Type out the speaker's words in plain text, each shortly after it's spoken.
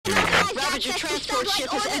Ravager transport ship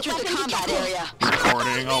has entered the combat area.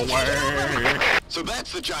 Reporting away. So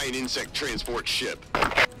that's the giant insect transport ship.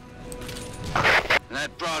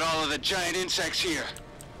 That brought all of the giant insects here.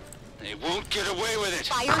 They won't get away with it.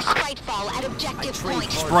 Fire Spritefall at objective point.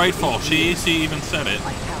 Spritefall, she even said it. I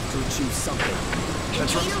have to choose something.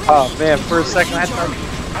 Oh man, for a second I thought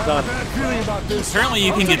done. Apparently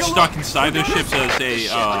you can get stuck inside those ships as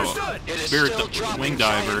a spirit wing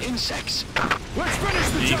diver. You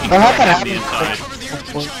can How'd that get happen? inside.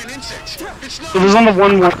 It was on the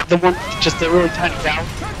one just the really tiny down.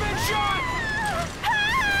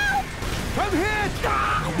 I'm hit!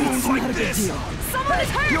 Wounds like this! Someone is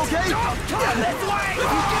hurt! You okay? Don't come this way!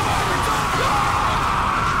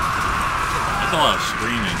 That's a lot of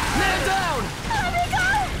screaming. Man down! Let me go!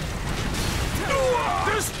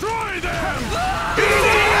 Destroy them!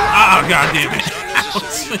 Oh, god damn it.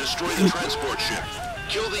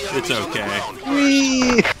 It's okay.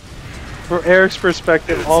 Whee! From Eric's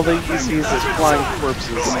perspective, all that he sees is flying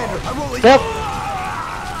corpses. Yep.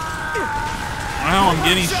 Well, I'm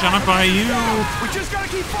getting shot by you. We just gotta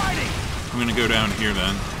keep fighting! I'm gonna go down here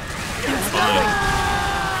then. Fine.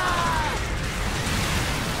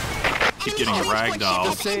 Keep getting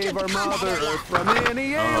ragdolled. Save our mother Earth from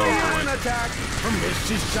any alien attack. From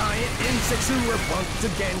vicious giant insects who were punked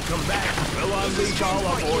again come back. We'll unleash all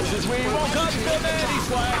our forces. We won't cut them any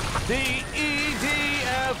slack. The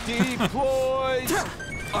EDF deploys.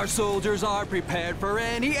 Our soldiers are prepared for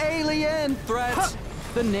any alien threats.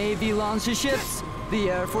 The Navy launches ships, the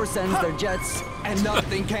Air Force sends their jets, and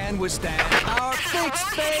nothing can withstand our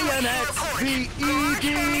fixed bayonets. The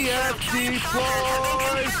EDF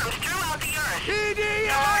deploys. EDF!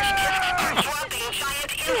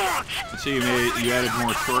 See, you added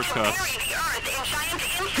more shortcuts.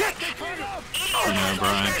 You know,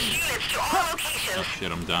 Brian. Oh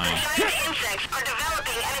shit, I'm dying.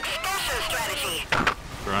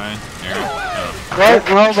 Brian, Eric. Oh. What?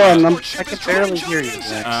 Hold on, I can barely hear you.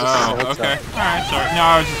 Max. Oh, okay. Alright, sorry. No, I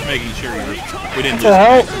was just making sure we didn't What the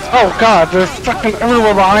hell? Oh god, there's fucking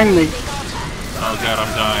everyone behind me. Oh god,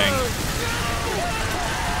 I'm dying.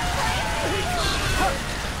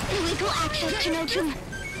 Illegal access to No 2.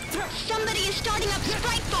 Somebody is starting up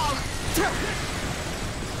Spritefall.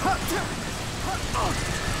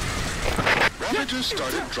 Ravagers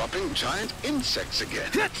started dropping giant insects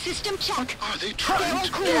again. System check. Are they trying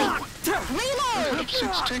to do? Reload! Perhaps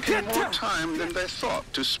it's taking more time than they thought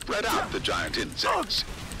to spread out the giant insects.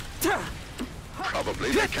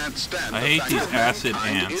 Probably they can't stand I the hate fact these that acid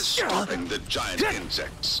mankind is ants. stopping the giant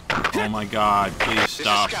insects. Oh my god, please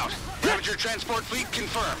stop. This is Scout. Ravager transport fleet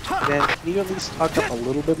confirmed. Dan, can you at least talk up a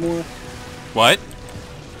little bit more? What?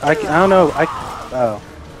 I don't know. Oh.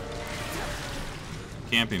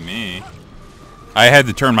 Can't be me. I had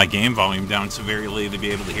to turn my game volume down severely to be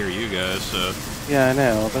able to hear you guys, so... Yeah, I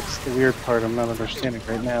know. That's the weird part I'm not understanding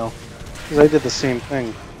right now. Because I did the same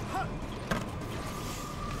thing.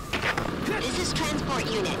 This is transport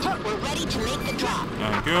unit. We're ready to make the drop.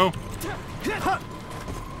 There we go.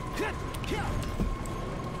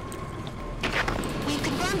 We've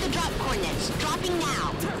confirmed the drop coordinates. Dropping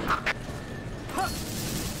now.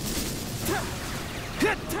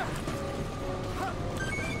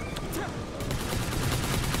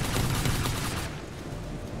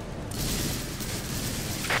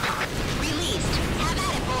 Released. Have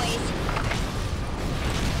at it, boys.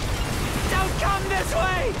 Don't come this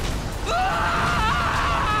way!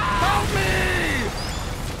 Help me!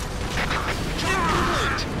 Drop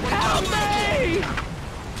complete. We're Help getting out of here. me!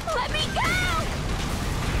 Let me go!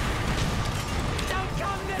 Don't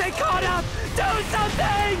come this way! They caught up! Do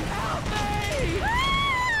something! Help me!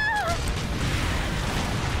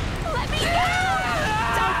 Let me go!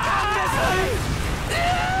 Don't come this way!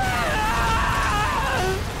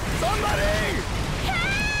 Somebody!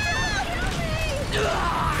 Help me!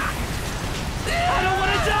 I don't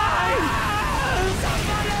want to die!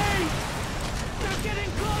 Somebody! They're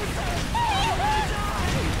getting closer!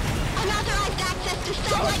 Unauthorized access to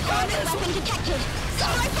satellite orbit weapon detected.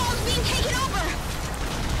 Spitefall is being taken over.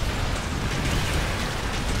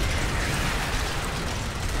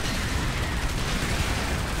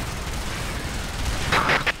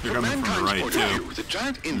 You're From coming from the mankind's right, point of too. view, the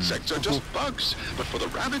giant insects are just bugs. But for the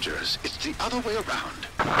Ravagers, it's the other way around.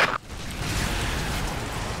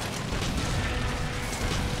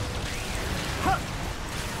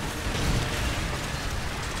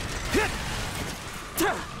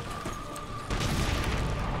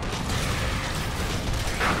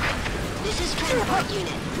 This is transport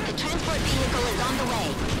unit. The transport vehicle is on the way.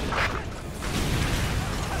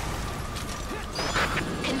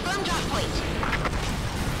 Confirm drop point.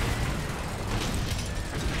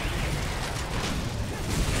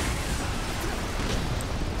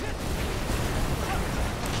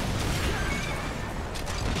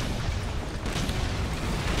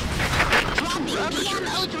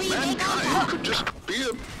 just be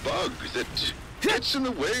a bug that gets in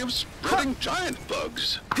the way of spreading giant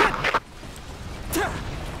bugs.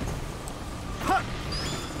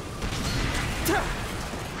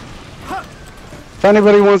 If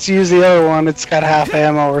anybody wants to use the other one, it's got half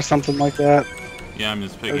ammo or something like that. Yeah, I'm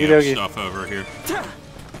just picking Okie up dokie. stuff over here.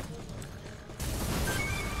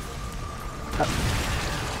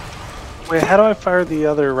 Wait, how do I fire the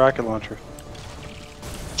other rocket launcher?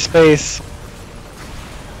 Space.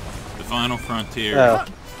 The final frontier. Oh.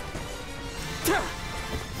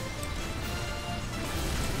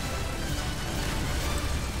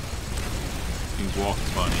 You walk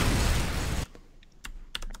funny.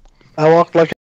 I walked like